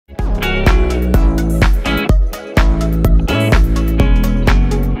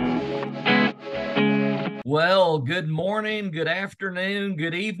good morning, good afternoon,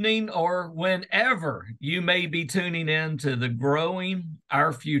 good evening, or whenever you may be tuning in to the Growing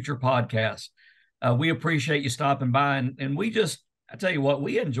Our Future podcast. We appreciate you stopping by. And I tell you what,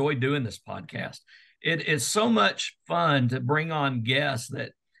 we enjoy doing this podcast. It is so much fun to bring on guests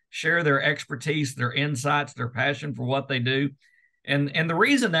that share their expertise, their insights, their passion for what they do. And the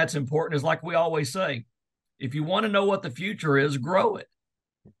reason that's important is, like we always say, if you want to know what the future is, grow it.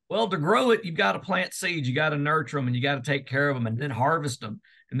 Well, to grow it, you've got to plant seeds, you got to nurture them, and you got to take care of them, and then harvest them,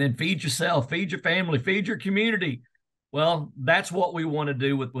 and then feed yourself, feed your family, feed your community. Well, that's what we want to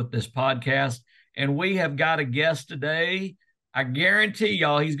do with this podcast. And we have got a guest today. I guarantee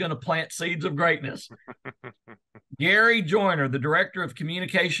y'all he's going to plant seeds of greatness. Gary Joyner, the Director of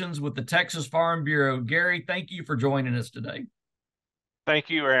Communications with the Texas Farm Bureau. Gary, thank you for joining us today. Thank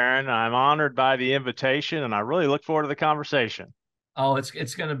you, Aaron. I'm honored by the invitation, and I really look forward to the conversation. Oh, it's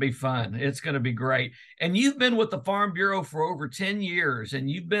going to be fun. It's going to be great. And you've been with the Farm Bureau for over 10 years,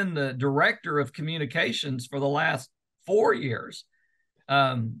 and you've been the Director of Communications for the last 4 years.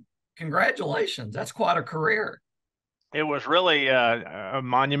 Congratulations. That's quite a career. It was really a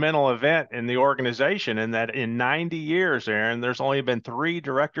monumental event in the organization, in that in 90 years, Aaron, there's only been 3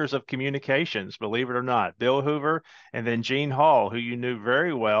 directors of communications, believe it or not. Bill Hoover and then Gene Hall, who you knew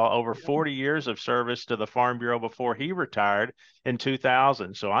very well, over 40 years of service to the Farm Bureau before he retired in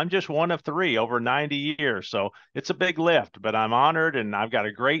 2000. So I'm just one of 3 over 90 years. So it's a big lift, but I'm honored, and I've got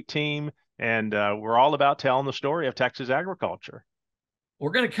a great team, and we're all about telling the story of Texas agriculture. We're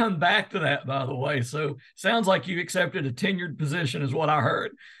going to come back to that, by the way. So sounds like you accepted a tenured position is what I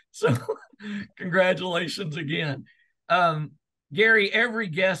heard. So congratulations again. Gary, every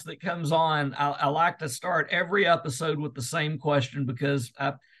guest that comes on, I like to start every episode with the same question, because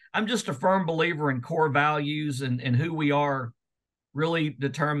I'm just a firm believer in core values, and who we are really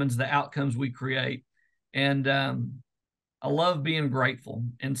determines the outcomes we create. And I love being grateful.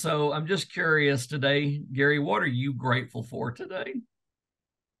 And so I'm just curious today, Gary, what are you grateful for today?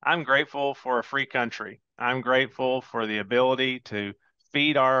 I'm grateful for a free country. I'm grateful for the ability to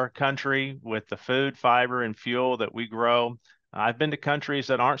feed our country with the food, fiber, and fuel that we grow. I've been to countries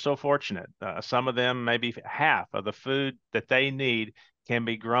that aren't so fortunate. Some of them, maybe half of the food that they need can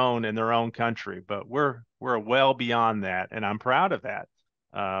be grown in their own country, but we're well beyond that, and I'm proud of that.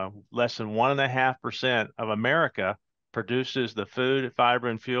 Less than 1.5% of America produces the food, fiber,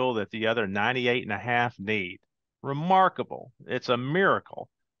 and fuel that the other 98.5 need. Remarkable. It's a miracle.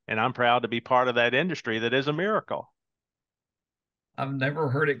 And I'm proud to be part of that industry that is a miracle. I've never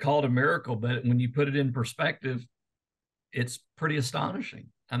heard it called a miracle, but when you put it in perspective, it's pretty astonishing.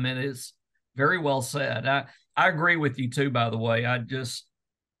 I mean, it's very well said. I agree with you too, by the way. I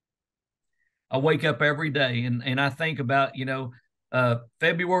wake up every day and I think about,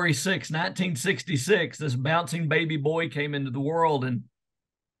 February 6, 1966, this bouncing baby boy came into the world, and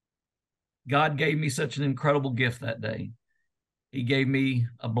God gave me such an incredible gift that day. He gave me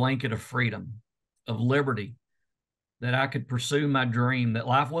a blanket of freedom, of liberty, that I could pursue my dream, that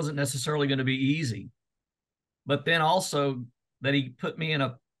life wasn't necessarily going to be easy, but then also that he put me in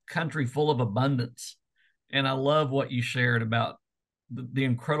a country full of abundance. And I love what you shared about the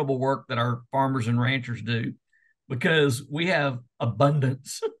incredible work that our farmers and ranchers do, because we have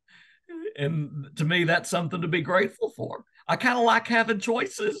abundance. And to me, that's something to be grateful for. I kind of like having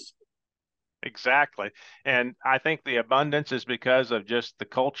choices. Exactly. And I think the abundance is because of just the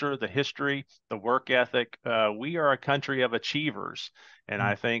culture, the history, the work ethic. We are a country of achievers. And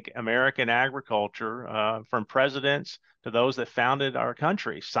I think American agriculture, from presidents to those that founded our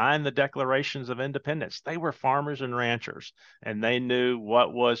country, signed the Declarations of Independence. They were farmers and ranchers, and they knew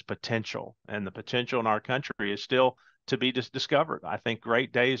what was potential. And the potential in our country is still to be discovered. I think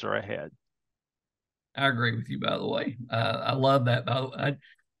great days are ahead. I agree with you, by the way. I love that.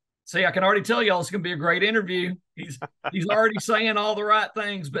 See, I can already tell y'all it's going to be a great interview. He's already saying all the right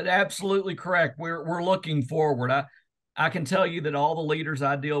things, but absolutely correct. We're looking forward. I can tell you that all the leaders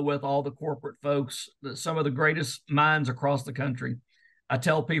I deal with, all the corporate folks, some of the greatest minds across the country, I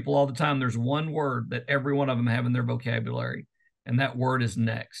tell people all the time, there's one word that every one of them have in their vocabulary, and that word is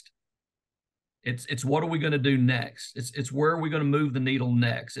next. It's what are we going to do next? It's where are we going to move the needle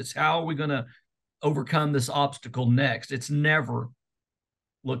next? It's how are we going to overcome this obstacle next? It's never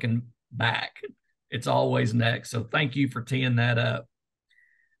looking back. It's always next. So thank you for teeing that up.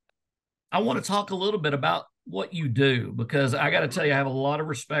 I want to talk a little bit about what you do, because I got to tell you, I have a lot of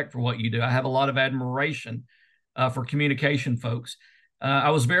respect for what you do. I have a lot of admiration for communication folks. I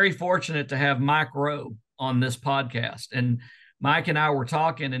was very fortunate to have Mike Rowe on this podcast, and Mike and I were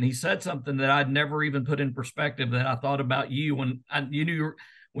talking, and he said something that I'd never even put in perspective, that I thought about you when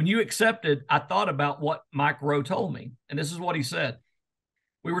When you accepted, I thought about what Mike Rowe told me. And this is what he said.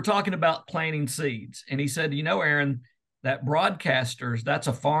 We were talking about planting seeds. And he said, you know, Aaron, that broadcasters, that's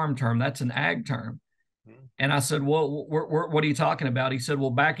a farm term, that's an ag term. And I said, well, what are you talking about? He said, well,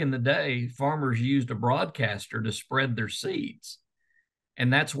 back in the day, farmers used a broadcaster to spread their seeds.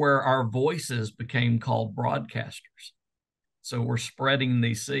 And that's where our voices became called broadcasters. So we're spreading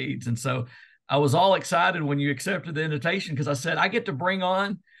these seeds. And so I was all excited when you accepted the invitation because I said, I get to bring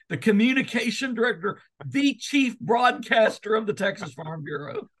on the communication director, the chief broadcaster of the Texas Farm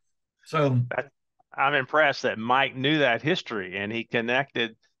Bureau. So I'm impressed that Mike knew that history and he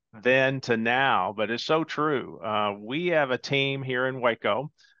connected then to now, but it's so true. We have a team here in Waco,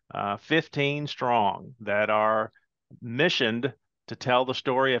 15 strong, that are missioned to tell the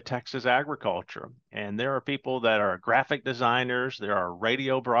story of Texas agriculture. And there are people that are graphic designers, there are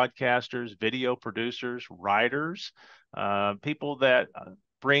radio broadcasters, video producers, writers, people that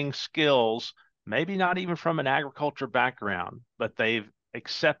bring skills, maybe not even from an agriculture background, but they've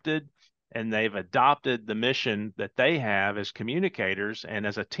accepted and they've adopted the mission that they have as communicators. And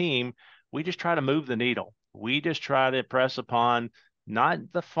as a team, we just try to move the needle. We just try to impress upon not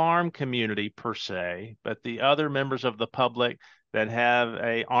the farm community per se, but the other members of the public that have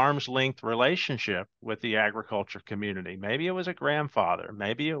a arm's length relationship with the agriculture community. Maybe it was a grandfather,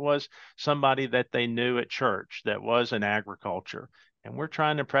 maybe it was somebody that they knew at church that was in agriculture. And we're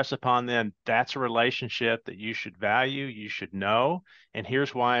trying to press upon them, that's a relationship that you should value, you should know, and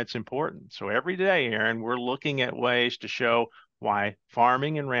here's why it's important. So every day, Aaron, we're looking at ways to show why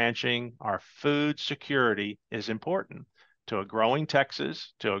farming and ranching, our food security, is important to a growing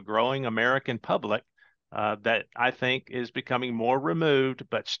Texas, to a growing American public that I think is becoming more removed,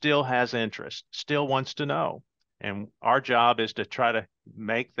 but still has interest, still wants to know. And our job is to try to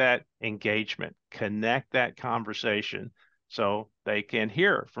make that engagement, connect that conversation, so they can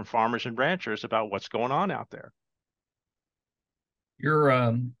hear from farmers and ranchers about what's going on out there.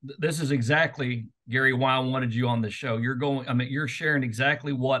 This is exactly, Gary, why I wanted you on the show. You're sharing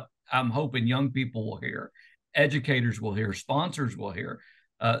exactly what I'm hoping young people will hear, educators will hear, sponsors will hear.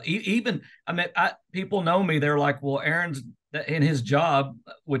 People know me. They're like, well, Aaron's in his job,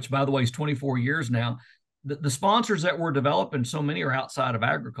 which by the way is 24 years now. The sponsors that we're developing, so many are outside of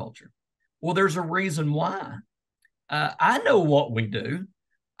agriculture. Well, there's a reason why. I know what we do.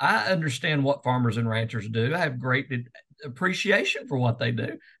 I understand what farmers and ranchers do. I have great appreciation for what they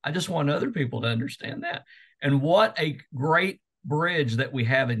do. I just want other people to understand that. And what a great bridge that we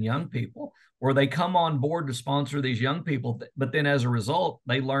have in young people, where they come on board to sponsor these young people, but then as a result,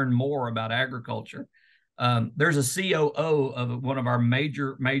 they learn more about agriculture. There's a COO of one of our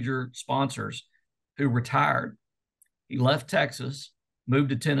major sponsors who retired. He left Texas, moved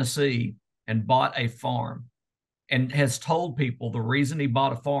to Tennessee, and bought a farm, and has told people the reason he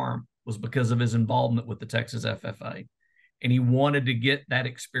bought a farm was because of his involvement with the Texas FFA. And he wanted to get that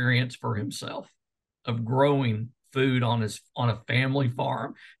experience for himself of growing food on a family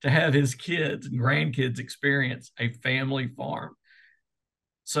farm, to have his kids and grandkids experience a family farm.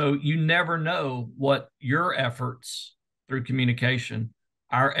 So you never know what your efforts through communication,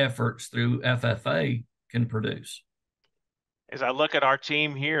 our efforts through FFA can produce. As I look at our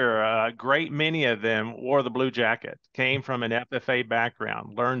team here, a great many of them wore the blue jacket, came from an FFA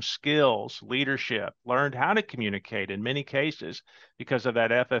background, learned skills, leadership, learned how to communicate in many cases because of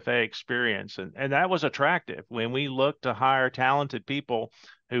that FFA experience. And that was attractive. When we look to hire talented people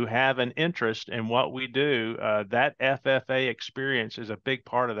who have an interest in what we do, that FFA experience is a big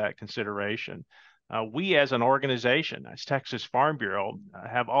part of that consideration. We as an organization, as Texas Farm Bureau,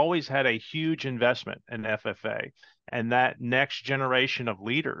 have always had a huge investment in FFA and that next generation of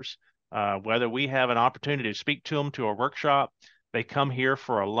leaders. Whether we have an opportunity to speak to them to a workshop, they come here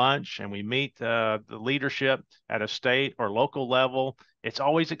for a lunch and we meet the leadership at a state or local level. It's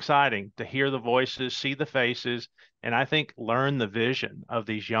always exciting to hear the voices, see the faces, and I think learn the vision of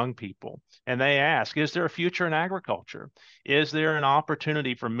these young people. And they ask, is there a future in agriculture? Is there an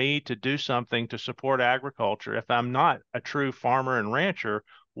opportunity for me to do something to support agriculture? If I'm not a true farmer and rancher,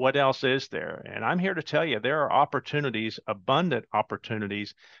 what else is there? And I'm here to tell you there are opportunities, abundant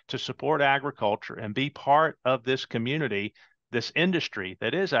opportunities to support agriculture and be part of this community, this industry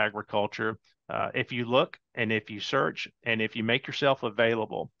that is agriculture. If you look and if you search and if you make yourself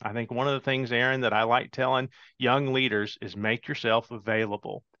available. I think one of the things, Aaron, that I like telling young leaders is make yourself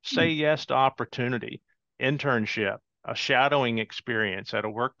available. Say yes to opportunity, internship, a shadowing experience at a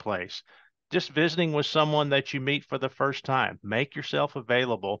workplace, just visiting with someone that you meet for the first time. Make yourself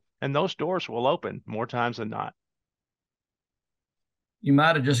available, and those doors will open more times than not. You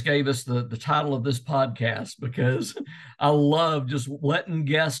might have just gave us the title of this podcast, because I love just letting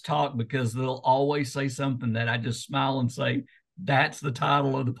guests talk, because they'll always say something that I just smile and say, that's the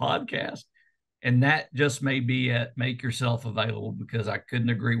title of the podcast. And that just may be it. Make yourself available, because I couldn't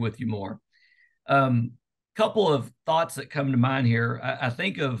agree with you more. Couple of thoughts that come to mind here. I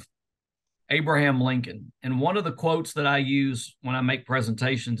think of Abraham Lincoln. And one of the quotes that I use when I make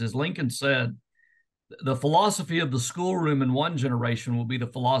presentations is Lincoln said, the philosophy of the schoolroom in one generation will be the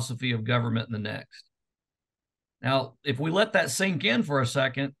philosophy of government in the next. Now, if we let that sink in for a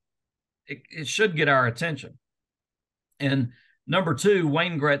second, it should get our attention. And number two,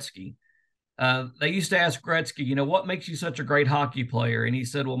 Wayne Gretzky. They used to ask Gretzky, you know, what makes you such a great hockey player? And he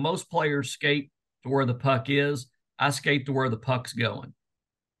said, well, most players skate to where the puck is. I skate to where the puck's going.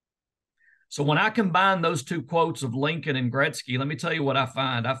 So when I combine those two quotes of Lincoln and Gretzky, let me tell you what I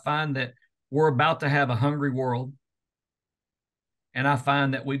find. I find that we're about to have a hungry world. And I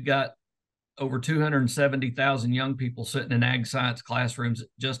find that we've got over 270,000 young people sitting in ag science classrooms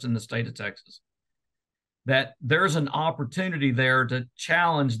just in the state of Texas. That there's an opportunity there to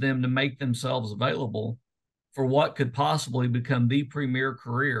challenge them to make themselves available for what could possibly become the premier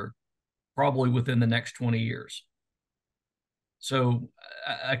career, probably within the next 20 years. So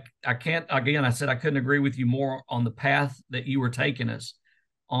I can't, again, I said I couldn't agree with you more on the path that you were taking us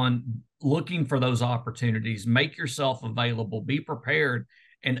on, looking for those opportunities. Make yourself available, be prepared,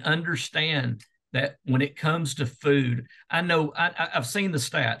 and understand that when it comes to food, I know I've seen the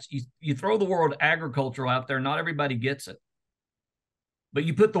stats. You throw the word agricultural out there, not everybody gets it. But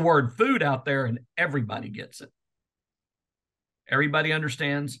you put the word food out there and everybody gets it. Everybody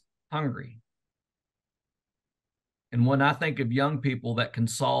understands hungry. And when I think of young people that can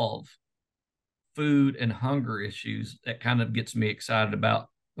solve food and hunger issues, that kind of gets me excited about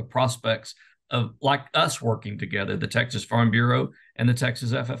the prospects of, like, us working together, the Texas Farm Bureau and the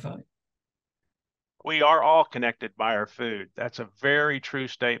Texas FFA. We are all connected by our food. That's a very true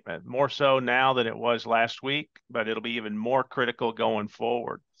statement, more so now than it was last week, but it'll be even more critical going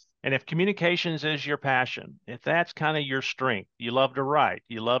forward. And if communications is your passion, if that's kind of your strength, you love to write,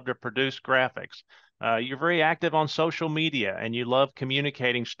 you love to produce graphics, you're very active on social media, and you love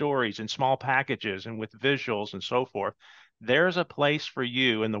communicating stories in small packages and with visuals and so forth, there's a place for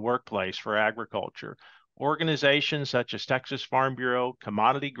you in the workplace for agriculture. Organizations such as Texas Farm Bureau,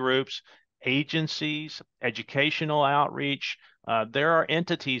 commodity groups, agencies, educational outreach. There are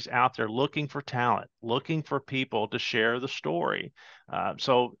entities out there looking for talent, looking for people to share the story.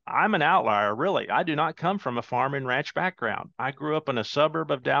 So I'm an outlier, really. I do not come from a farm and ranch background. I grew up in a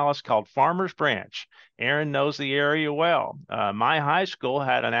suburb of Dallas called Farmers Branch. Aaron knows the area well. My high school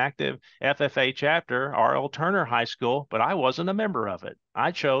had an active FFA chapter, R.L. Turner High School, but I wasn't a member of it.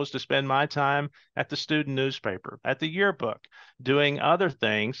 I chose to spend my time at the student newspaper, at the yearbook, doing other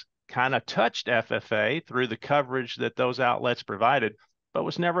things. Kind of touched FFA through the coverage that those outlets provided, but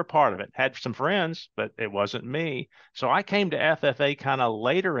was never part of it. Had some friends, but it wasn't me. So I came to FFA kind of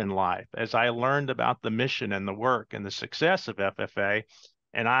later in life as I learned about the mission and the work and the success of FFA.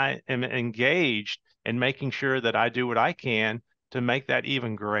 And I am engaged in making sure that I do what I can to make that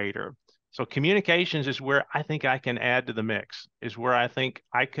even greater. So communications is where I think I can add to the mix, is where I think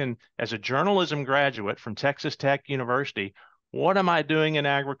I can, as a journalism graduate from Texas Tech University, what am I doing in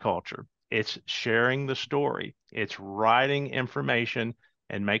agriculture? It's sharing the story. It's writing information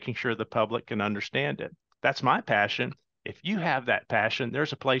and making sure the public can understand it. That's my passion. If you have that passion,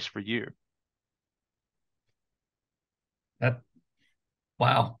 there's a place for you.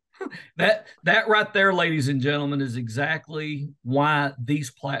 Wow. That right there, ladies and gentlemen, is exactly why these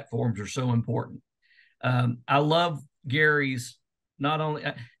platforms are so important. I love Gary's, not only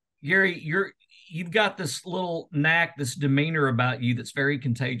Gary, you've got this little knack, this demeanor about you that's very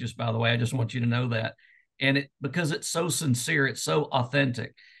contagious, by the way. I just want you to know that. And because it's so sincere, it's so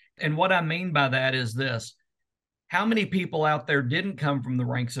authentic. And what I mean by that is this: how many people out there didn't come from the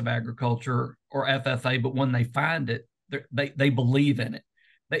ranks of agriculture or FFA, but when they find it, they believe in it.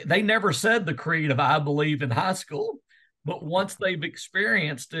 They never said the creed of "I believe" in high school, but once they've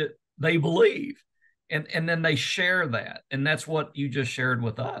experienced it, they believe. And then they share that. And that's what you just shared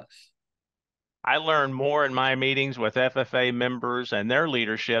with us. I learn more in my meetings with FFA members and their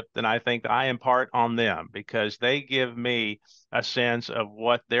leadership than I think I impart on them, because they give me a sense of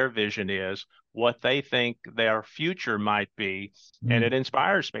what their vision is, what they think their future might be, and it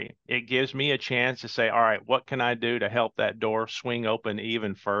inspires me. It gives me a chance to say, all right, what can I do to help that door swing open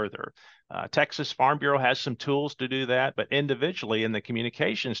even further? Texas Farm Bureau has some tools to do that, but individually in the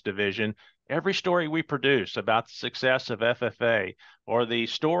communications division, every story we produce about the success of FFA, or the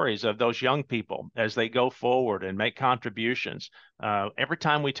stories of those young people as they go forward and make contributions. Every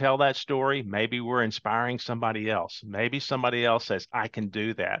time we tell that story, maybe we're inspiring somebody else. Maybe somebody else says, I can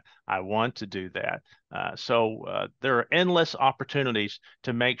do that. I want to do that. So there are endless opportunities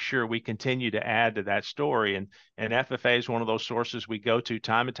to make sure we continue to add to that story. And FFA is one of those sources we go to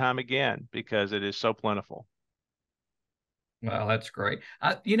time and time again because it is so plentiful. Well, that's great.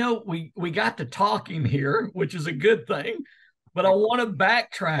 We got to talking here, which is a good thing, but I want to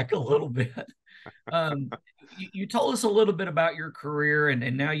backtrack a little bit. Um, you told us a little bit about your career,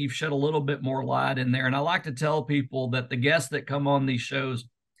 and now you've shed a little bit more light in there. And I like to tell people that the guests that come on these shows,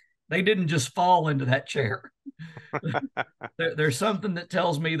 they didn't just fall into that chair. There's something that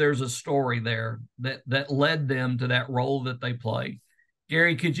tells me there's a story there that led them to that role that they play.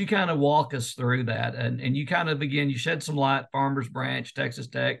 Gary, could you kind of walk us through that? And you kind of, again, you shed some light, Farmers Branch, Texas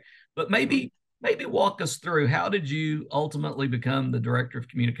Tech, but maybe walk us through, how did you ultimately become the director of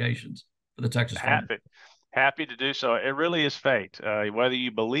communications for the Texas Farmers? Happy to do so. It really is fate. Whether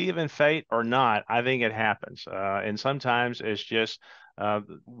you believe in fate or not, I think it happens. And sometimes it's just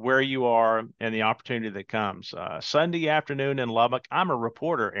where you are and the opportunity that comes. Sunday afternoon in Lubbock, I'm a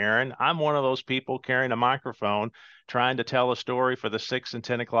reporter, Aaron. I'm one of those people carrying a microphone, trying to tell a story for the 6 and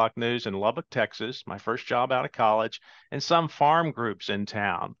 10 o'clock news in Lubbock, Texas, my first job out of college, and some farm groups in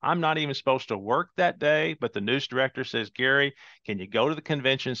town. I'm not even supposed to work that day, but the news director says, Gary, can you go to the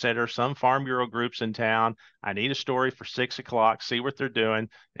convention center, some Farm Bureau groups in town? I need a story for 6 o'clock, see what they're doing,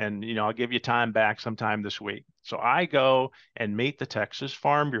 and I'll give you time back sometime this week. So I go and meet the Texas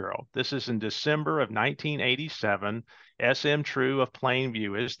Farm Bureau. This is in December of 1987. S.M. Trough of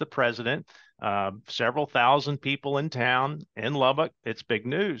Plainview is the president. Several thousand people in town in Lubbock. It's big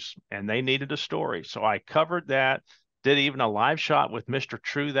news, and they needed a story. So I covered that, did even a live shot with Mr.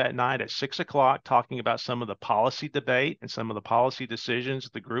 Trough that night at 6 o'clock, talking about some of the policy debate and some of the policy decisions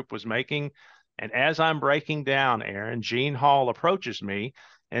the group was making. And as I'm breaking down, Aaron, Gene Hall approaches me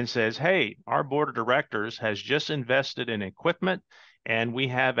and says, hey, our board of directors has just invested in equipment, and we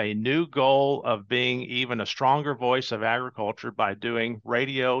have a new goal of being even a stronger voice of agriculture by doing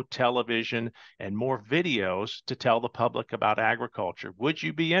radio, television, and more videos to tell the public about agriculture. Would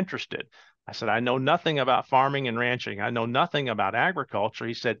you be interested? I said, I know nothing about farming and ranching. I know nothing about agriculture.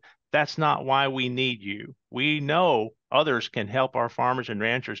 He said, that's not why we need you. We know others can help our farmers and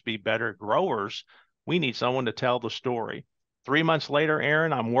ranchers be better growers. We need someone to tell the story. 3 months later,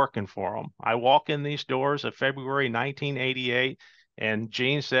 Aaron, I'm working for them. I walk in these doors of February 1988, and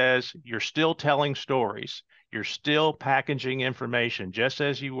Gene says, you're still telling stories. You're still packaging information, just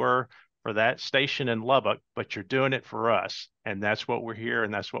as you were for that station in Lubbock, but you're doing it for us. And that's what we're here,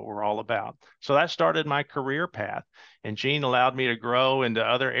 and that's what we're all about. So that started my career path. And Gene allowed me to grow into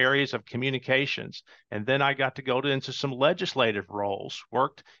other areas of communications. And then I got to go into some legislative roles,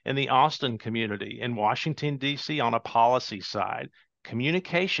 worked in the Austin community in Washington, D.C. on a policy side.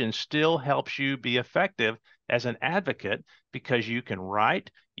 Communication still helps you be effective as an advocate because you can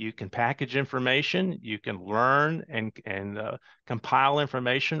write, you can package information, you can learn and compile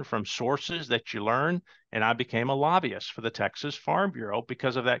information from sources that you learn. And I became a lobbyist for the Texas Farm Bureau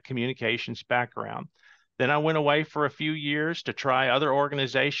because of that communications background. Then I went away for a few years to try other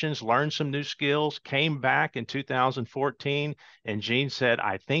organizations, learn some new skills, came back in 2014, and Gene said,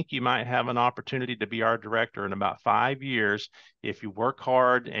 I think you might have an opportunity to be our director in about 5 years. If you work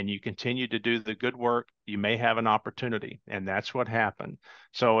hard and you continue to do the good work, you may have an opportunity. And that's what happened.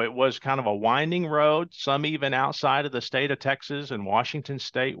 So it was kind of a winding road, some even outside of the state of Texas and Washington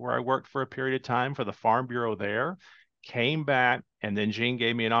State, where I worked for a period of time for the Farm Bureau there. Came back, and then Gene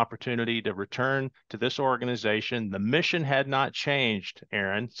gave me an opportunity to return to this organization. The mission had not changed,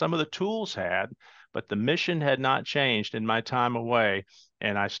 Aaron. Some of the tools had, but the mission had not changed in my time away.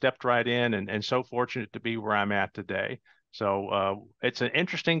 And I stepped right in, and so fortunate to be where I'm at today. So it's an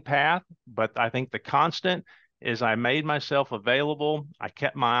interesting path, but I think the constant is I made myself available. I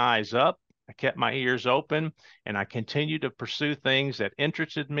kept my eyes up. I kept my ears open, and I continued to pursue things that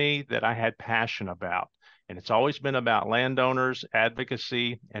interested me, that I had passion about. And it's always been about landowners,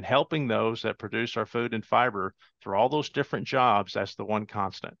 advocacy, and helping those that produce our food and fiber through all those different jobs. That's the one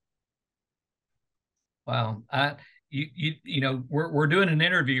constant. Wow. We're doing an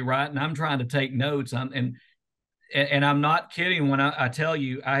interview, right? And I'm trying to take notes. And I'm not kidding when I tell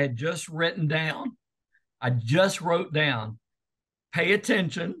you I just wrote down, pay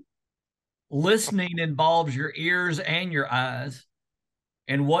attention. Listening involves your ears and your eyes.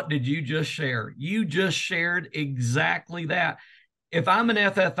 And what did you just share? You just shared exactly that. If I'm an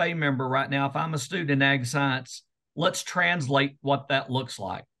FFA member right now, if I'm a student in ag science, let's translate what that looks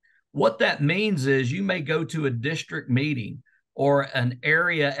like. What that means is you may go to a district meeting or an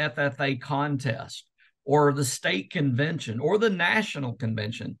area FFA contest or the state convention or the national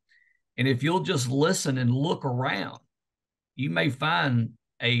convention. And if you'll just listen and look around, you may find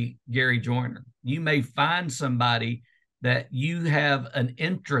a Gary Joyner. You may find somebody that you have an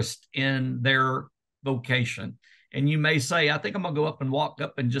interest in their vocation. And you may say, I think I'm going to go up and walk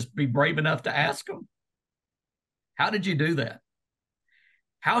up and just be brave enough to ask them, how did you do that?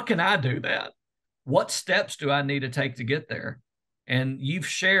 How can I do that? What steps do I need to take to get there? And you've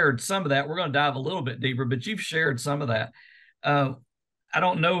shared some of that. We're going to dive a little bit deeper, but you've shared some of that. I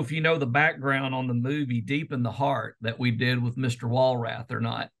don't know if you know the background on the movie Deep in the Heart that we did with Mr. Walrath or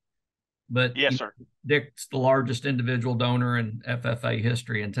not, but yes, sir. Dick's the largest individual donor in FFA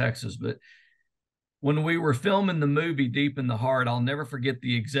history in Texas. But when we were filming the movie Deep in the Heart, I'll never forget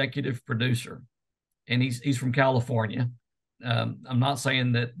the executive producer, and he's from California. I'm not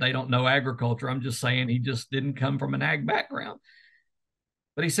saying that they don't know agriculture. I'm just saying he just didn't come from an ag background.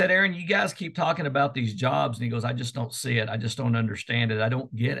 But he said, Aaron, you guys keep talking about these jobs. And he goes, I just don't see it. I just don't understand it. I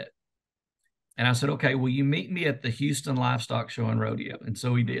don't get it. And I said, okay, will you meet me at the Houston Livestock Show and Rodeo? And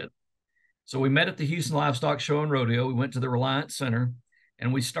so he did. So we met at the Houston Livestock Show and Rodeo. We went to the Reliance Center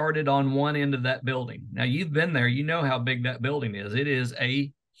and we started on one end of that building. Now, you've been there. You know how big that building is. It is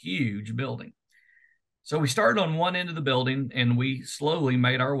a huge building. So we started on one end of the building and we slowly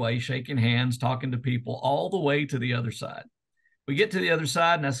made our way, shaking hands, talking to people all the way to the other side. We get to the other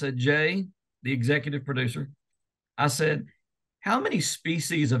side and I said, Jay, the executive producer, I said, how many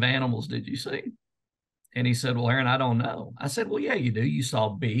species of animals did you see? And he said, well, Aaron, I don't know. I said, well, yeah, you do. You saw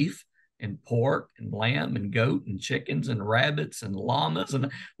beef and pork and lamb and goat and chickens and rabbits and llamas.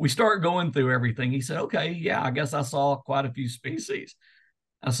 And we start going through everything. He said, okay, yeah, I guess I saw quite a few species.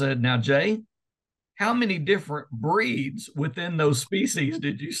 I said, now, Jay, how many different breeds within those species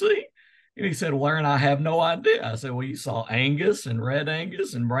did you see? And he said, well, Aaron, I have no idea. I said, well, you saw Angus and Red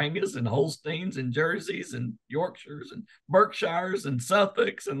Angus and Brangus and Holsteins and Jerseys and Yorkshires and Berkshires and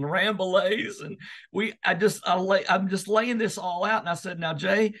Suffolks and Rambouillets. And I'm just laying this all out. And I said, now,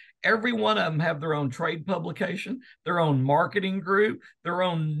 Jay, every one of them have their own trade publication, their own marketing group, their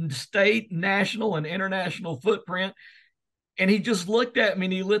own state, national, and international footprint. And he just looked at me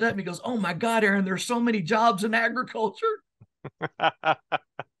and he lit up and he goes, oh my God, Aaron, there's so many jobs in agriculture.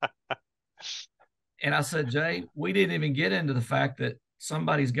 And I said, Jay, we didn't even get into the fact that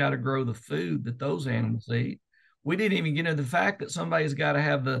somebody's got to grow the food that those animals eat. We didn't even get into the fact that somebody's got to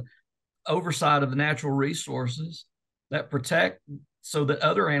have the oversight of the natural resources that protect so that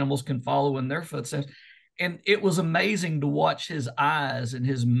other animals can follow in their footsteps. And it was amazing to watch his eyes and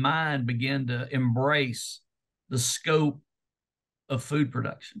his mind begin to embrace the scope of food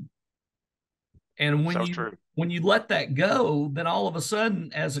production. And when you let that go, then all of a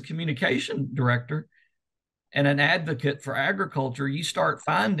sudden, as a communication director and an advocate for agriculture, you start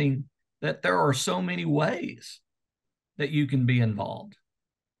finding that there are so many ways that you can be involved.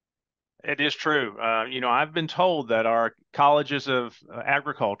 It is true. I've been told that our colleges of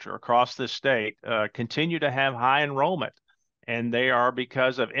agriculture across this state continue to have high enrollment, and they are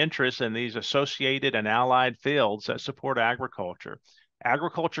because of interest in these associated and allied fields that support agriculture.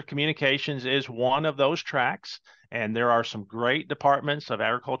 Agriculture communications is one of those tracks, and there are some great departments of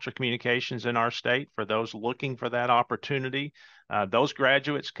agriculture communications in our state for those looking for that opportunity. Those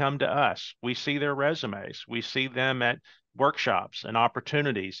graduates come to us. We see their resumes. We see them at workshops and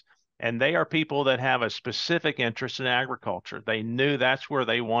opportunities, and they are people that have a specific interest in agriculture. They knew that's where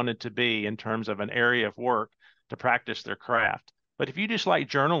they wanted to be in terms of an area of work to practice their craft. But if you just like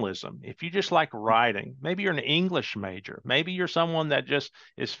journalism, if you just like writing, maybe you're an English major, maybe you're someone that just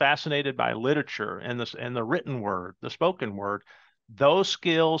is fascinated by literature and the written word, the spoken word, those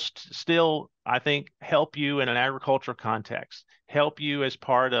skills still, I think, help you in an agricultural context, help you as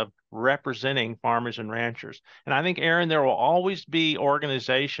part of representing farmers and ranchers. And I think, Aaron, there will always be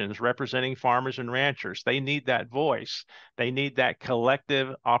organizations representing farmers and ranchers. They need that voice. They need that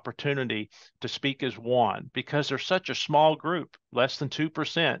collective opportunity to speak as one, because they're such a small group, less than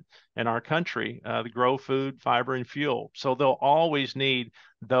 2% in our country, that grow food, fiber, and fuel. So they'll always need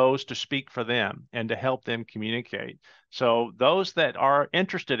those to speak for them and to help them communicate. So those that are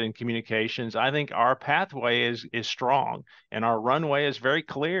interested in communications, I think our pathway is strong, and our runway is very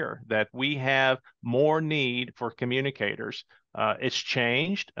clear that we have more need for communicators. It's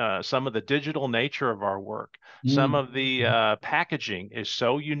changed some of the digital nature of our work. Some of the packaging is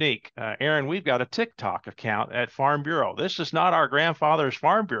so unique. Aaron, we've got a TikTok account at Farm Bureau. This is not our grandfather's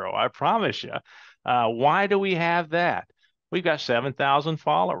Farm Bureau, I promise you. Why do we have that? We've got 7,000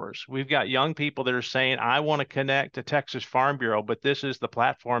 followers. We've got young people that are saying, I want to connect to Texas Farm Bureau, but this is the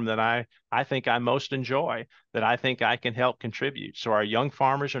platform that I think I most enjoy, that I think I can help contribute. So our young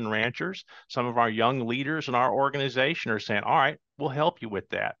farmers and ranchers, some of our young leaders in our organization are saying, all right, we'll help you with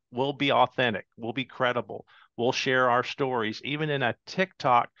that. We'll be authentic. We'll be credible. We'll share our stories. Even in a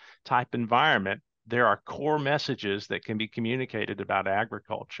TikTok type environment, there are core messages that can be communicated about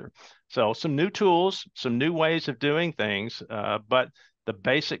agriculture. So some new tools, some new ways of doing things, but the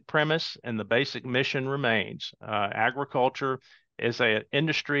basic premise and the basic mission remains. Agriculture is an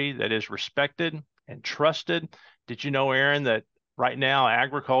industry that is respected and trusted. Did you know, Aaron, that right now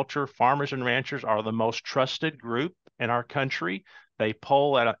agriculture, farmers and ranchers are the most trusted group in our country? They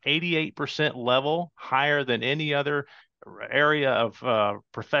poll at an 88% level, higher than any other area of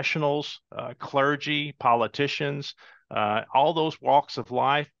professionals, clergy, politicians, all those walks of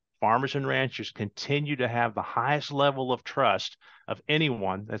life. Farmers and ranchers continue to have the highest level of trust of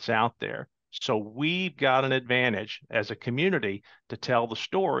anyone that's out there. So we've got an advantage as a community to tell the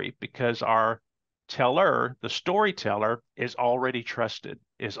story because our teller, the storyteller, is already trusted,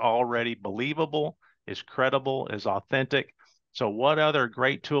 is already believable, is credible, is authentic. So what other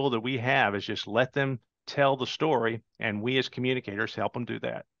great tool that we have is just let them tell the story, and we as communicators help them do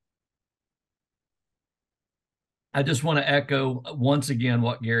that. I just want to echo once again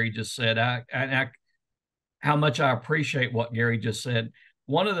what Gary just said. How much I appreciate what Gary just said.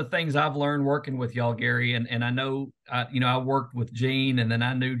 One of the things I've learned working with y'all, Gary, and I know, I worked with Gene, and then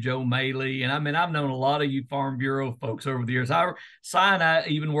I knew Joe Maley, and I mean, I've known a lot of you Farm Bureau folks over the years. Cy and I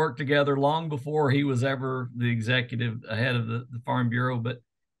even worked together long before he was ever the executive head of the Farm Bureau. But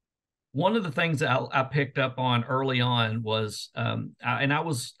one of the things that I picked up on early on was, I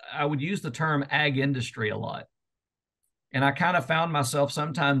would use the term ag industry a lot. And I kind of found myself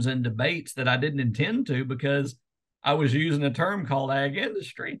sometimes in debates that I didn't intend to because I was using a term called ag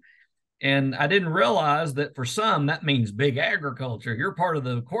industry. And I didn't realize that for some, that means big agriculture. You're part of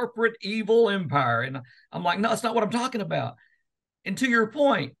the corporate evil empire. And I'm like, no, that's not what I'm talking about. And to your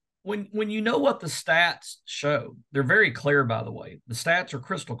point, when you know what the stats show, they're very clear, by the way. The stats are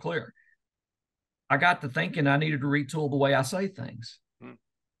crystal clear. I got to thinking I needed to retool the way I say things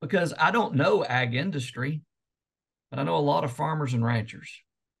because I don't know ag industry, but I know a lot of farmers and ranchers.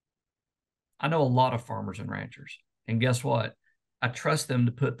 I know a lot of farmers and ranchers. And guess what? I trust them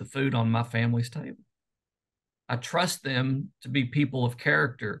to put the food on my family's table. I trust them to be people of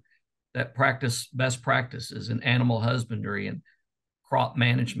character that practice best practices in animal husbandry and crop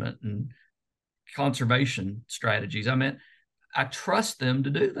management and conservation strategies. I mean, I trust them to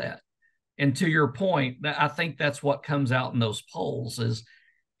do that. And to your point, I think that's what comes out in those polls is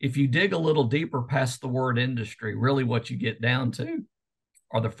if you dig a little deeper past the word industry, really what you get down to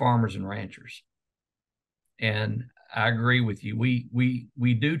are the farmers and ranchers. And I agree with you.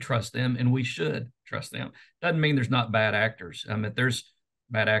 We do trust them, and we should trust them. Doesn't mean there's not bad actors. I mean, there's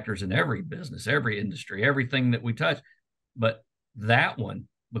bad actors in every business, every industry, everything that we touch. But that one,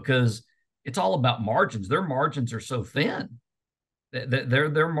 because it's all about margins. Their margins are so thin.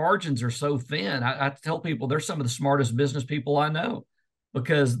 Their margins are so thin. I tell people they're some of the smartest business people I know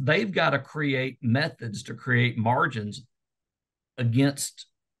because they've got to create methods to create margins against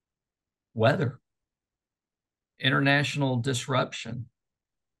weather, international disruption,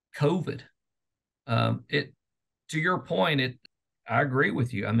 COVID. To your point, I agree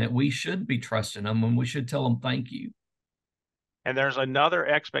with you. I mean, we should be trusting them and we should tell them thank you. And there's another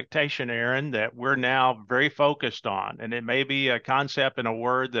expectation, Aaron, that we're now very focused on. And it may be a concept and a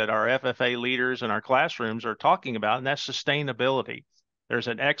word that our FFA leaders in our classrooms are talking about, and that's sustainability. There's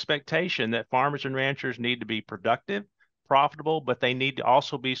an expectation that farmers and ranchers need to be productive, profitable, but they need to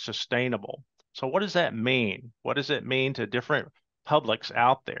also be sustainable. So what does that mean? What does it mean to different publics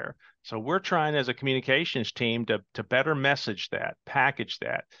out there? So we're trying as a communications team to better message that, package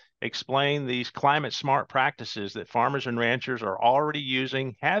that, explain these climate smart practices that farmers and ranchers are already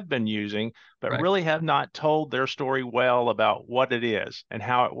using, have been using, but Right. really have not told their story well about what it is and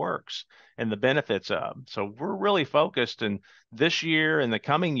how it works and the benefits of. So we're really focused in this year and the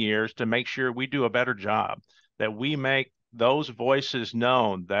coming years to make sure we do a better job, that we make those voices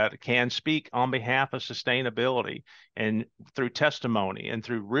known that can speak on behalf of sustainability and through testimony and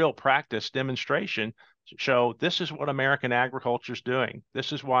through real practice demonstration show this is what American agriculture is doing.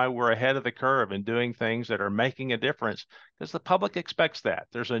 This is why we're ahead of the curve in doing things that are making a difference because the public expects that.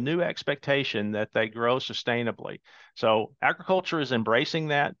 There's a new expectation that they grow sustainably. So agriculture is embracing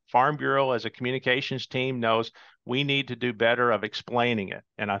that. Farm Bureau as a communications team knows we need to do better of explaining it.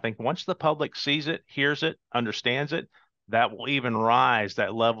 And I think once the public sees it, hears it, understands it, that will even rise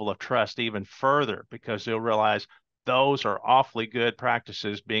that level of trust even further because they'll realize those are awfully good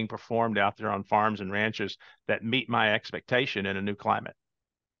practices being performed out there on farms and ranches that meet my expectation in a new climate.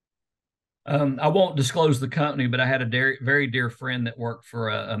 I won't disclose the company, but I had a very dear friend that worked for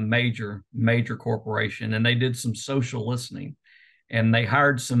a major corporation, and they did some social listening, and they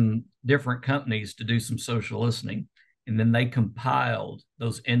hired some different companies to do some social listening, and then they compiled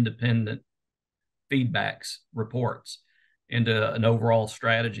those independent feedbacks reports into an overall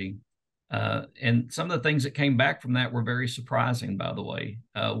strategy. And some of the things that came back from that were very surprising, by the way.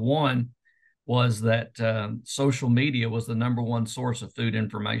 One was that social media was the number one source of food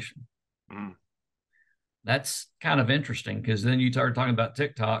information. Mm. That's kind of interesting because then you started talking about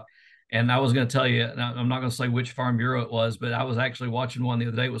TikTok. And I was going to tell you, I'm not going to say which Farm Bureau it was, but I was actually watching one the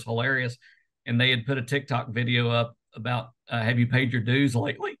other day. It was hilarious. And they had put a TikTok video up about, have you paid your dues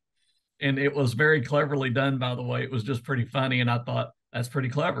lately? And it was very cleverly done, by the way. It was just pretty funny. And I thought that's pretty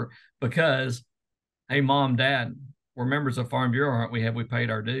clever because, hey, mom, dad, we're members of Farm Bureau, aren't we? Have we paid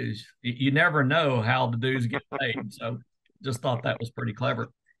our dues? You never know how the dues get paid. So just thought that was pretty clever.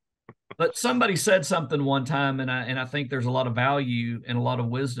 But somebody said something one time, and I think there's a lot of value and a lot of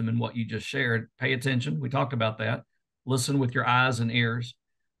wisdom in what you just shared. Pay attention. We talked about that. Listen with your eyes and ears.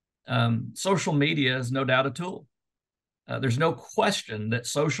 Social media is no doubt a tool. There's no question that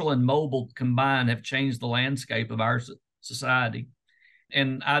social and mobile combined have changed the landscape of our society.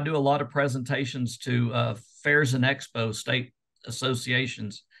 And I do a lot of presentations to fairs and expos, state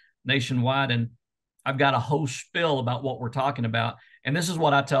associations nationwide, and I've got a whole spiel about what we're talking about. And this is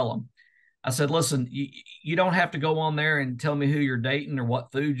what I tell them. I said, listen, you don't have to go on there and tell me who you're dating or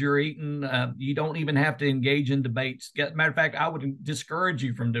what food you're eating. You don't even have to engage in debates. Matter of fact, I would discourage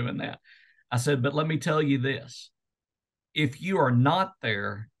you from doing that. I said, but let me tell you this. If you are not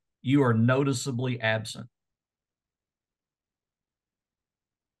there, you are noticeably absent.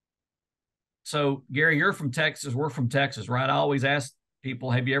 So, Gary, you're from Texas. We're from Texas, right? I always ask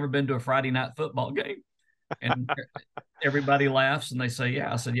people, have you ever been to a Friday night football game? And everybody laughs and they say,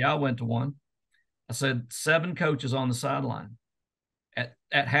 yeah. I said, yeah, I went to one. I said, 7 coaches on the sideline. At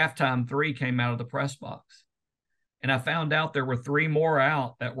halftime, 3 came out of the press box. And I found out there were 3 more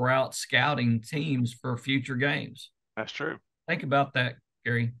out that were out scouting teams for future games. That's true. Think about that,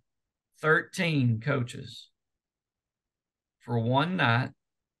 Gary. 13 coaches for one night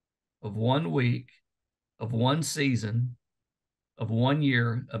of 1 week of 1 season of 1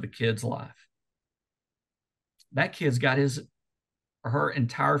 year of a kid's life. That kid's got his or her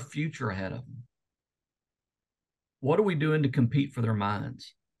entire future ahead of him. What are we doing to compete for their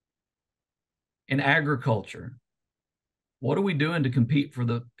minds? In agriculture, what are we doing to compete for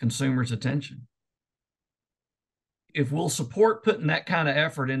the consumer's attention? If we'll support putting that kind of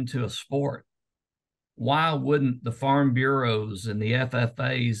effort into a sport, why wouldn't the farm bureaus and the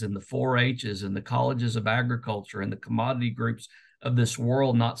FFAs and the 4-H's and the colleges of agriculture and the commodity groups of this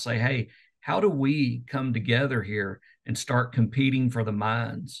world not say, hey, how do we come together here and start competing for the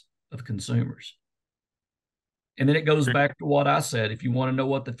minds of consumers? And then it goes back to what I said. If you want to know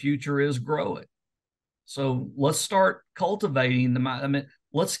what the future is, grow it. So let's start cultivating the mind. I mean,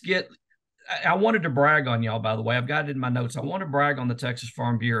 I wanted to brag on y'all, by the way. I've got it in my notes. I want to brag on the Texas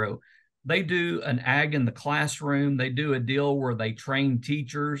Farm Bureau. They do an ag in the classroom. They do a deal where they train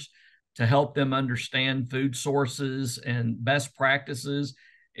teachers to help them understand food sources and best practices.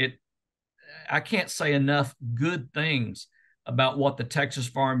 I can't say enough good things about what the Texas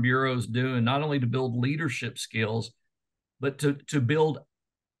Farm Bureau is doing, not only to build leadership skills, but to build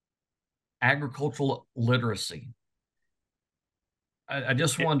agricultural literacy. I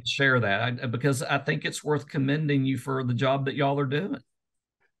just wanted to share that because I think it's worth commending you for the job that y'all are doing.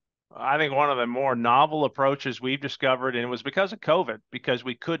 I think one of the more novel approaches we've discovered, and it was because of COVID, because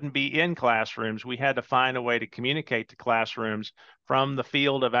we couldn't be in classrooms, we had to find a way to communicate to classrooms from the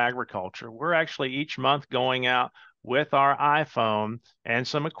field of agriculture. We're actually each month going out with our iPhone and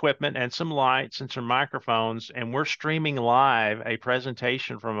some equipment and some lights and some microphones, and we're streaming live a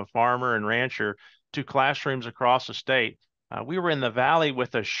presentation from a farmer and rancher to classrooms across the state. We were in the valley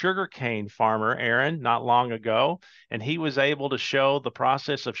with a sugarcane farmer, Aaron, not long ago, and he was able to show the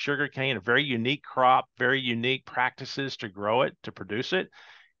process of sugarcane, a very unique crop, very unique practices to grow it, to produce it.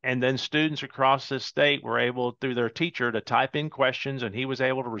 And then students across the state were able, through their teacher, to type in questions, and he was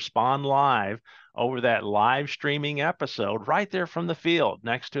able to respond live over that live streaming episode right there from the field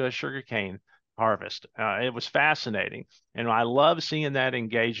next to a sugarcane harvest. It was fascinating. And I love seeing that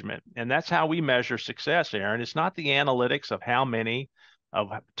engagement. And that's how we measure success, Aaron. It's not the analytics of how many,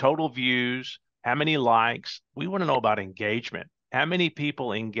 of total views, how many likes. We want to know about engagement. How many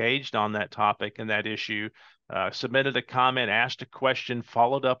people engaged on that topic and that issue, submitted a comment, asked a question,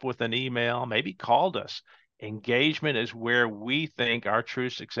 followed up with an email, maybe called us. Engagement is where we think our true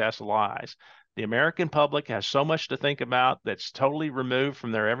success lies. The American public has so much to think about that's totally removed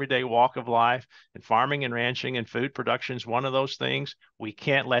from their everyday walk of life, and farming and ranching and food production is one of those things. We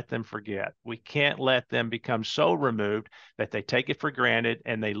can't let them forget. We can't let them become so removed that they take it for granted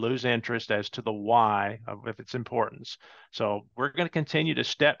and they lose interest as to the why of its importance. So we're going to continue to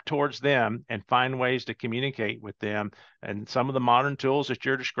step towards them and find ways to communicate with them. And some of the modern tools that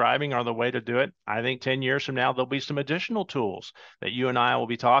you're describing are the way to do it. I think 10 years from now, there'll be some additional tools that you and I will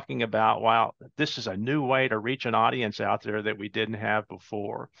be talking about. Wow, this is a new way to reach an audience out there that we didn't have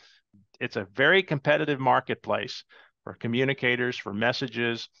before. It's a very competitive marketplace for communicators, for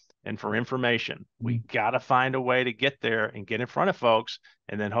messages, and for information. We got to find a way to get there and get in front of folks,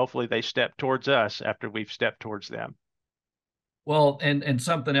 and then hopefully they step towards us after we've stepped towards them. Well, and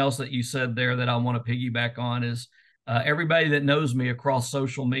something else that you said there that I want to piggyback on is everybody that knows me across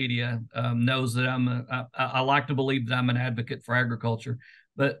social media knows that I like to believe that I'm an advocate for agriculture,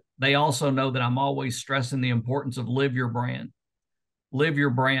 but they also know that I'm always stressing the importance of live your brand. Live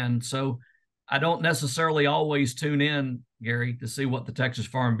your brand. So I don't necessarily always tune in, Gary, to see what the Texas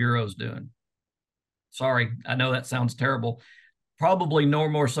Farm Bureau is doing. Sorry, I know that sounds terrible. Probably no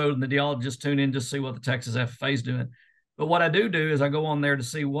more so than the deal. Just tune in, just see what the Texas FFA is doing. But what I do is I go on there to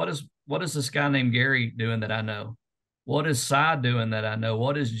see what is this guy named Gary doing that I know? What is Cy doing that I know?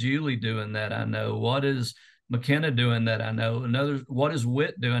 What is Julie doing that I know? What is McKenna doing that I know? What is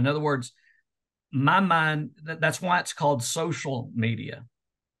Witt doing? In other words, my mind, that's why it's called social media.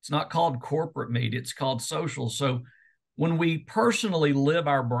 It's not called corporate media, it's called social. So when we personally live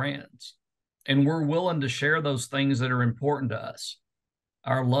our brands and we're willing to share those things that are important to us,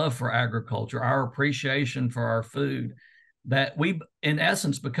 our love for agriculture, our appreciation for our food, that we, in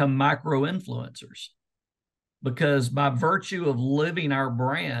essence, become micro influencers. Because by virtue of living our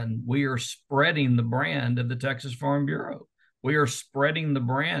brand, we are spreading the brand of the Texas Farm Bureau. We are spreading the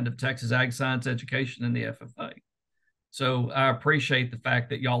brand of Texas Ag Science Education and the FFA. So I appreciate the fact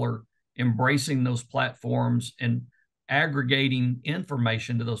that y'all are embracing those platforms and aggregating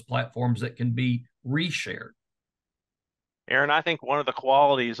information to those platforms that can be reshared. Aaron, I think one of the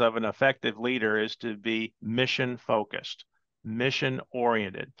qualities of an effective leader is to be mission focused, mission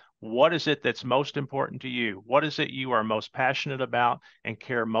oriented. What is it that's most important to you? What is it you are most passionate about and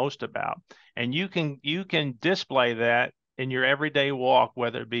care most about? And you can display that in your everyday walk,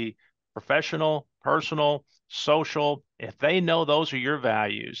 whether it be professional, personal, social. If they know those are your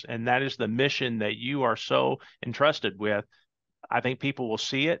values and that is the mission that you are so entrusted with, I think people will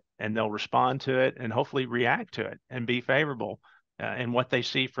see it and they'll respond to it and hopefully react to it and be favorable in what they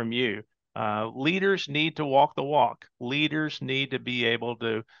see from you. Leaders need to walk the walk. Leaders need to be able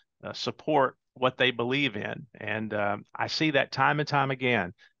to support what they believe in. And I see that time and time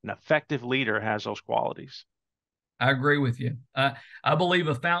again. An effective leader has those qualities. I agree with you. I believe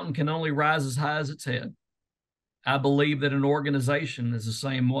a fountain can only rise as high as its head. I believe that an organization is the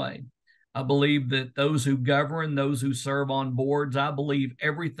same way. I believe that those who govern, those who serve on boards, I believe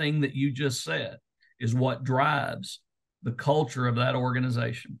everything that you just said is what drives the culture of that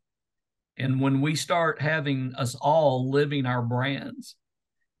organization. And when we start having us all living our brands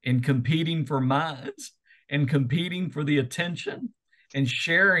and competing for minds and competing for the attention and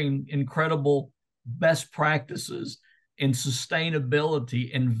sharing incredible best practices and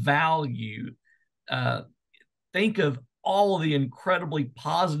sustainability and value, think of all of the incredibly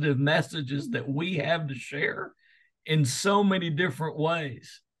positive messages that we have to share in so many different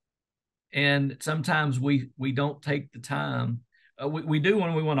ways. And sometimes we don't take the time. We do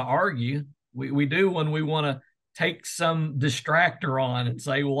when we want to argue. We do when we want to take some distractor on and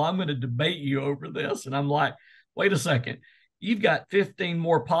say, well, I'm going to debate you over this. And I'm like, wait a second. You've got 15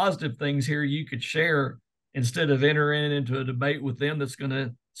 more positive things here you could share instead of entering into a debate with them that's going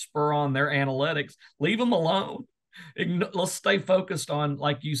to spur on their analytics. Leave them alone. Let's stay focused on,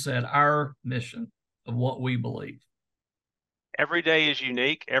 like you said, our mission of what we believe. Every day is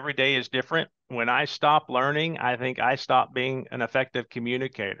unique. Every day is different. When I stop learning, I think I stop being an effective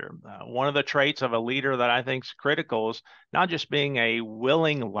communicator. One of the traits of a leader that I think is critical is not just being a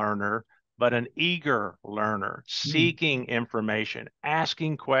willing learner, but an eager learner, seeking information,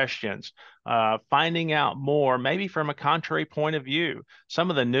 asking questions, finding out more, maybe from a contrary point of view. Some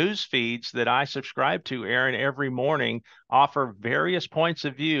of the news feeds that I subscribe to, Aaron, every morning offer various points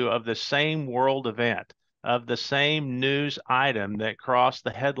of view of the same world event, of the same news item that crossed the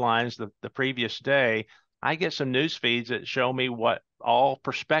headlines the previous day. I get some news feeds that show me what all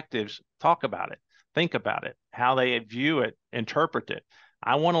perspectives talk about it, think about it, how they view it, interpret it.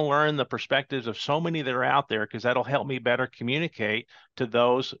 I want to learn the perspectives of so many that are out there because that'll help me better communicate to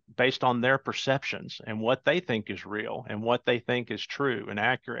those based on their perceptions and what they think is real and what they think is true and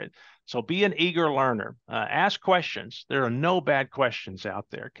accurate. So be an eager learner. Ask questions. There are no bad questions out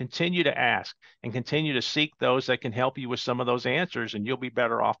there. Continue to ask and continue to seek those that can help you with some of those answers, and you'll be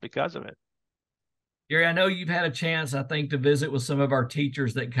better off because of it. Gary, I know you've had a chance, I think, to visit with some of our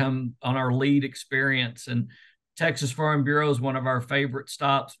teachers that come on our lead experience. And Texas Farm Bureau is one of our favorite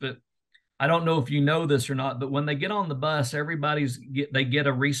stops. But I don't know if you know this or not, but when they get on the bus, they get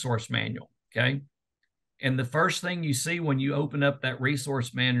a resource manual. Okay. And the first thing you see when you open up that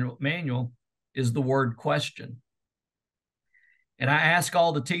resource manual is the word question. And I ask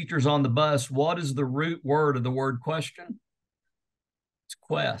all the teachers on the bus, what is the root word of the word question? It's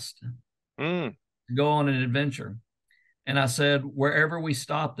quest. Mm. Go on an adventure. And I said, wherever we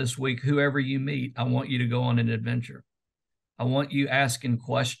stop this week, whoever you meet, I want you to go on an adventure. I want you asking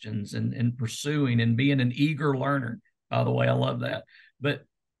questions and pursuing and being an eager learner. By the way, I love that. But,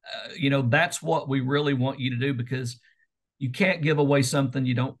 that's what we really want you to do, because you can't give away something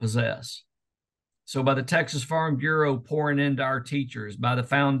you don't possess. So by the Texas Farm Bureau pouring into our teachers, by the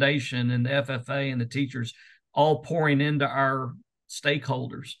foundation and the FFA and the teachers all pouring into our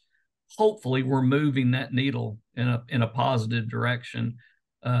stakeholders, hopefully we're moving that needle in a positive direction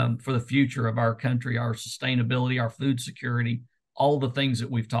for the future of our country, our sustainability, our food security, all the things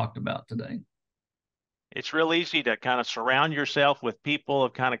that we've talked about today. It's real easy to kind of surround yourself with people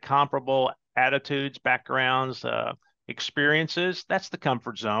of kind of comparable attitudes, backgrounds, experiences. That's the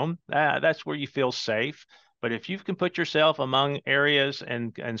comfort zone. That's where you feel safe. But if you can put yourself among areas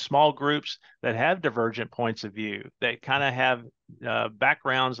and small groups that have divergent points of view, that kind of have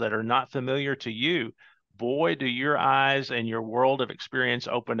backgrounds that are not familiar to you, boy, do your eyes and your world of experience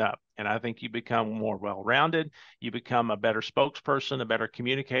open up. And I think you become more well-rounded. You become a better spokesperson, a better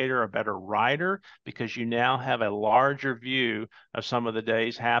communicator, a better writer, because you now have a larger view of some of the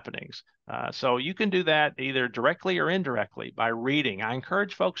day's happenings. So you can do that either directly or indirectly by reading. I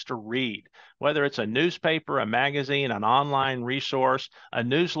encourage folks to read, whether it's a newspaper, a magazine, an online resource, a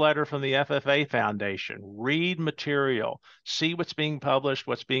newsletter from the FFA Foundation. Read material, see what's being published,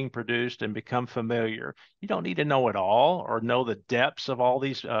 what's being produced, and become familiar. You don't need to know it all or know the depths of all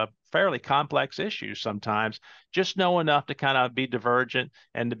these fairly complex issues sometimes. Just know enough to kind of be divergent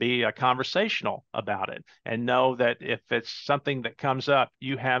and to be conversational about it, and know that if it's something that comes up,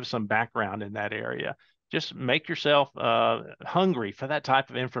 you have some background in that area. Just make yourself hungry for that type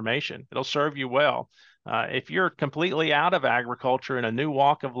of information. It'll serve you well. If you're completely out of agriculture in a new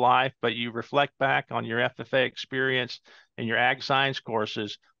walk of life, but you reflect back on your FFA experience and your ag science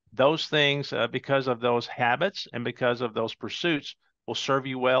courses, those things, because of those habits and because of those pursuits, will serve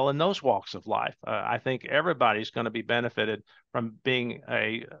you well in those walks of life. I think everybody's going to be benefited from being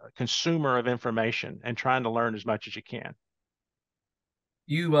a consumer of information and trying to learn as much as you can.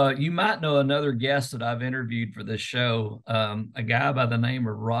 You might know another guest that I've interviewed for this show, a guy by the name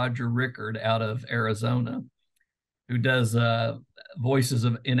of Roger Rickard out of Arizona, who does Voices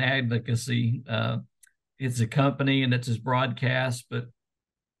in Advocacy. It's a company and it's his broadcast, but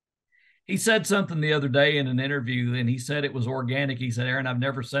he said something the other day in an interview, and he said it was organic. He said, Aaron, I've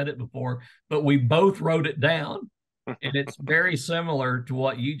never said it before, but we both wrote it down. And it's very similar to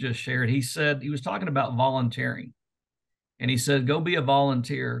what you just shared. He said, he was talking about volunteering, and he said, go be a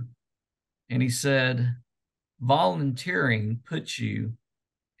volunteer. And he said, volunteering puts you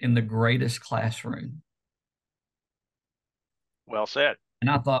in the greatest classroom. Well said. And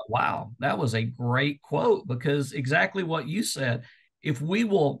I thought, wow, that was a great quote, because exactly what you said. If we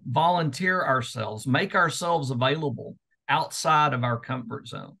will volunteer ourselves, make ourselves available outside of our comfort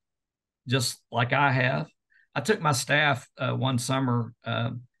zone, just like I have. I took my staff one summer,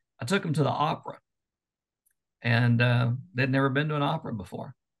 I took them to the opera, and they'd never been to an opera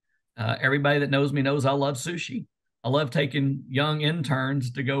before. Everybody that knows me knows I love sushi. I love taking young interns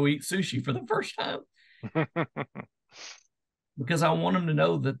to go eat sushi for the first time because I want them to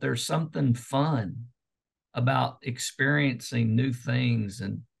know that there's something fun about experiencing new things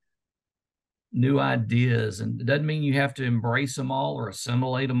and new ideas. And it doesn't mean you have to embrace them all or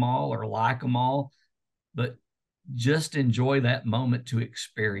assimilate them all or like them all, but just enjoy that moment to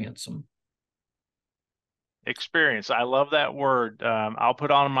experience them. Experience. I love that word. I'll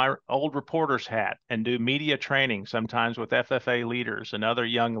put on my old reporter's hat and do media training sometimes with FFA leaders and other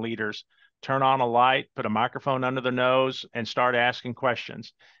young leaders. Turn on a light, put a microphone under their nose, and start asking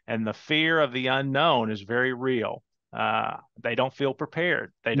questions. And the fear of the unknown is very real. They don't feel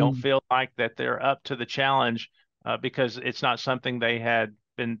prepared. They don't feel like that they're up to the challenge because it's not something they had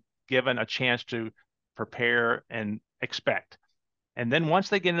been given a chance to prepare and expect. And then once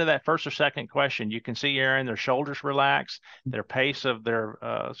they get into that first or second question, you can see, Aaron, their shoulders relax, their pace of their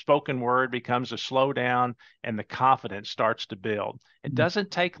spoken word becomes a slow down, and the confidence starts to build. It doesn't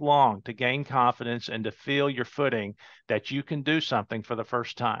take long to gain confidence and to feel your footing that you can do something for the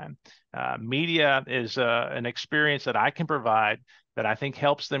first time. Media is an experience that I can provide that I think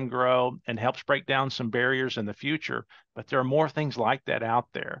helps them grow and helps break down some barriers in the future. But there are more things like that out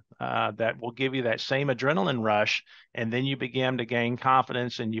there that will give you that same adrenaline rush. And then you begin to gain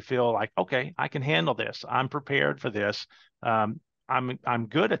confidence and you feel like, okay, I can handle this. I'm prepared for this. I'm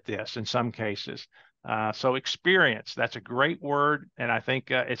good at this in some cases. So experience, that's a great word. And I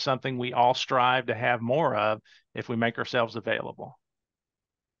think it's something we all strive to have more of if we make ourselves available.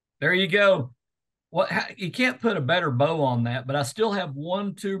 There you go. You can't put a better bow on that, but I still have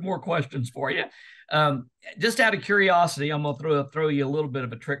two more questions for you. Just out of curiosity, I'm going to throw you a little bit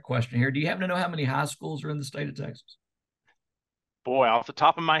of a trick question here. Do you happen to know how many high schools are in the state of Texas? Boy, off the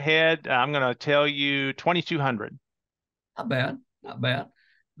top of my head, I'm going to tell you 2,200. Not bad, not bad.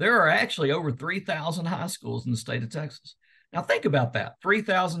 There are actually over 3,000 high schools in the state of Texas. Now think about that,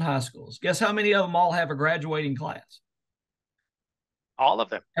 3,000 high schools. Guess how many of them all have a graduating class? All of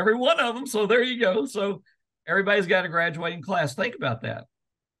them. Every one of them. So there you go. So everybody's got a graduating class. Think about that.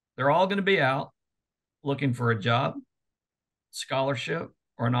 They're all going to be out looking for a job, scholarship,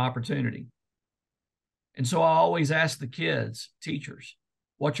 or an opportunity. And so I always ask the kids, teachers,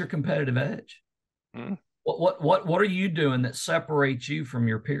 what's your competitive edge? What are you doing that separates you from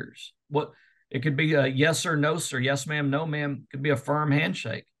your peers? It could be a yes or no, sir, yes, ma'am, no, ma'am. It could be a firm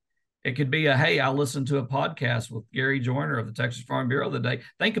handshake. It could be hey, I listened to a podcast with Gary Joyner of the Texas Farm Bureau the day.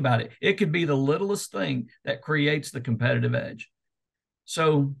 Think about it. It could be the littlest thing that creates the competitive edge.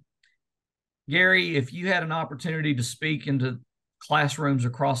 So, Gary, if you had an opportunity to speak into classrooms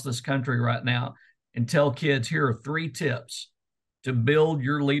across this country right now and tell kids, here are 3 tips to build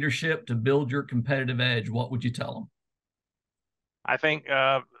your leadership, to build your competitive edge, what would you tell them? I think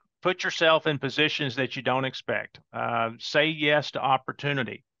put yourself in positions that you don't expect. Say yes to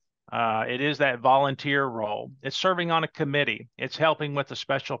opportunity. It is that volunteer role. It's serving on a committee. It's helping with a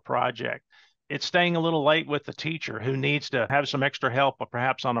special project. It's staying a little late with the teacher who needs to have some extra help, or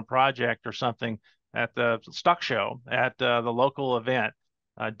perhaps on a project or something at the stock show, at the local event.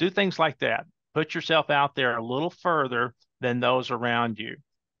 Do things like that. Put yourself out there a little further than those around you.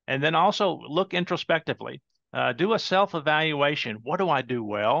 And then also look introspectively. Do a self-evaluation. What do I do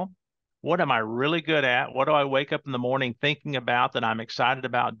well? What am I really good at? What do I wake up in the morning thinking about that I'm excited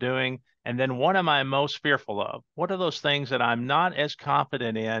about doing? And then what am I most fearful of? What are those things that I'm not as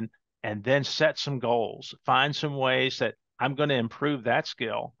confident in? And then set some goals. Find some ways that I'm going to improve that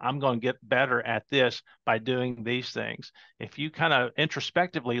skill. I'm going to get better at this by doing these things. If you kind of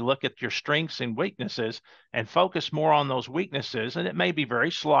introspectively look at your strengths and weaknesses and focus more on those weaknesses, and it may be very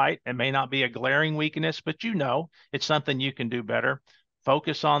slight, it may not be a glaring weakness, but you know it's something you can do better.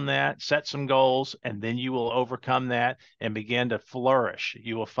 Focus on that, set some goals, and then you will overcome that and begin to flourish.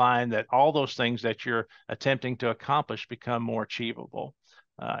 You will find that all those things that you're attempting to accomplish become more achievable.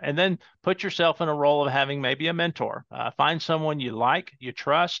 And then put yourself in a role of having maybe a mentor. Find someone you like, you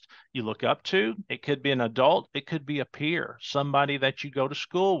trust, you look up to. It could be an adult, it could be a peer, somebody that you go to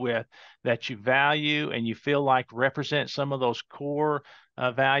school with that you value and you feel like represents some of those core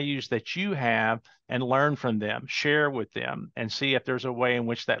values that you have, and learn from them, share with them, and see if there's a way in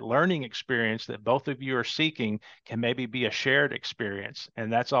which that learning experience that both of you are seeking can maybe be a shared experience.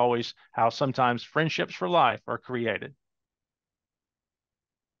 And that's always how sometimes friendships for life are created.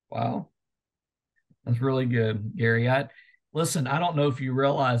 Wow. That's really good, Gary. Listen, I don't know if you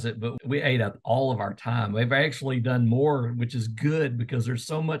realize it, but we ate up all of our time. We've actually done more, which is good because there's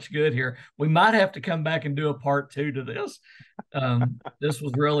so much good here. We might have to come back and do a part 2 to this. This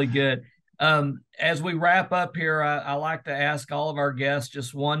was really good. As we wrap up here, I like to ask all of our guests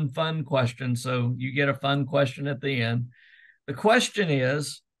just one fun question. So you get a fun question at the end. The question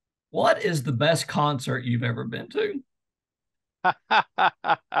is, what is the best concert you've ever been to?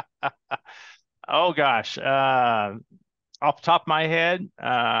 Oh gosh. Off the top of my head,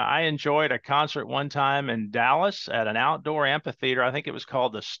 I enjoyed a concert one time in Dallas at an outdoor amphitheater. I think it was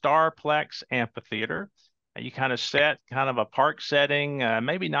called the Starplex Amphitheater. You kind of set kind of a park setting,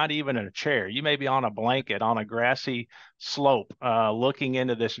 maybe not even in a chair. You may be on a blanket on a grassy slope looking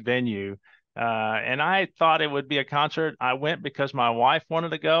into this venue. And I thought it would be a concert. I went because my wife wanted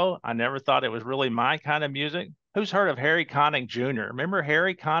to go. I never thought it was really my kind of music, Who's heard of Harry Connick Jr.? Remember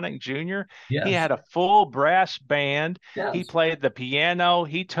Harry Connick Jr.? He Yes. had a full brass band. He Yes. played the piano.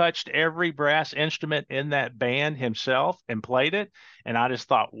 He touched every brass instrument in that band himself and played it. And I just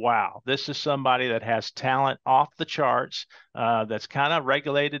thought, wow, this is somebody that has talent off the charts, that's kind of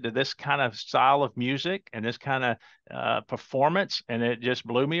regulated to this kind of style of music and this kind of performance. And it just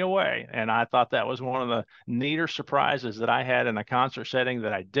blew me away. And I thought that was one of the neater surprises that I had in a concert setting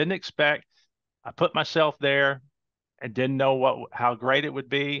that I didn't expect. I put myself there and didn't know how great it would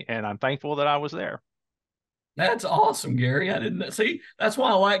be, and I'm thankful that I was there. That's awesome, Gary. I didn't see. That's why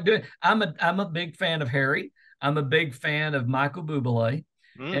I like doing. I'm a big fan of Harry. I'm a big fan of Michael Bublé,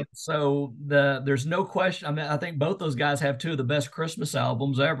 Mm, and so there's no question. I mean, I think both those guys have two of the best Christmas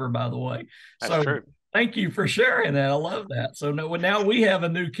albums ever. By the way, that's so true. thank you for sharing that. I love that. So now we have a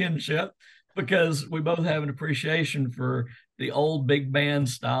new kinship because we both have an appreciation for the old big band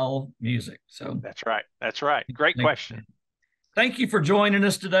style music. So That's right. That's right. Great question. thank you for joining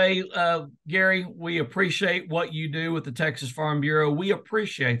us today, Gary. We appreciate what you do with the Texas Farm Bureau. We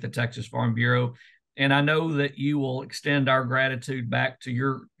appreciate the Texas Farm Bureau, and I know that you will extend our gratitude back to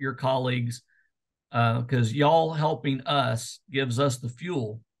your colleagues, because y'all helping us gives us the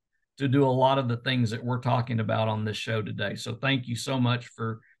fuel to do a lot of the things that we're talking about on this show today. So thank you so much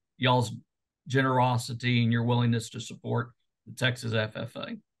for y'all's generosity and your willingness to support the Texas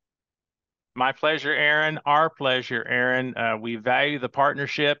FFA. My pleasure, Aaron. Our pleasure, Aaron. We value the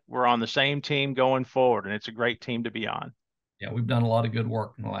partnership. We're on the same team going forward, and it's a great team to be on. Yeah, we've done a lot of good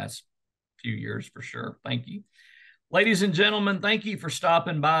work in the last few years for sure. Thank you. Ladies and gentlemen, thank you for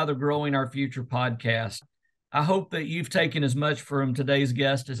stopping by the Growing Our Future podcast. I hope that you've taken as much from today's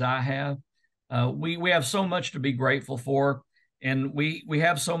guest as I have. We have so much to be grateful for, and we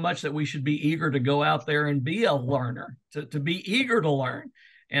have so much that we should be eager to go out there and be a learner, to be eager to learn.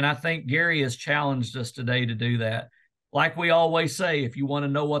 And I think Gary has challenged us today to do that. Like we always say, if you want to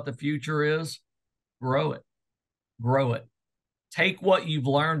know what the future is, grow it, grow it. Take what you've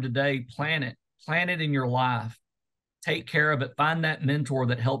learned today, plant it in your life. Take care of it. Find that mentor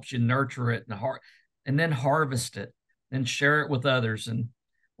that helps you nurture it and then harvest it, then share it with others. And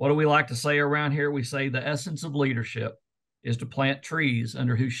what do we like to say around here? We say the essence of leadership is to plant trees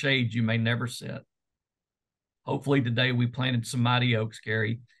under whose shade you may never sit. Hopefully today we planted some mighty oaks,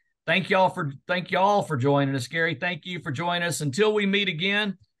 Gary. Thank y'all for joining us, Gary. Thank you for joining us. Until we meet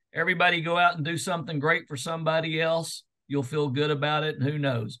again, everybody go out and do something great for somebody else. You'll feel good about it, and who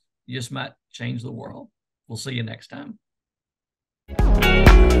knows, you just might change the world. We'll see you next time.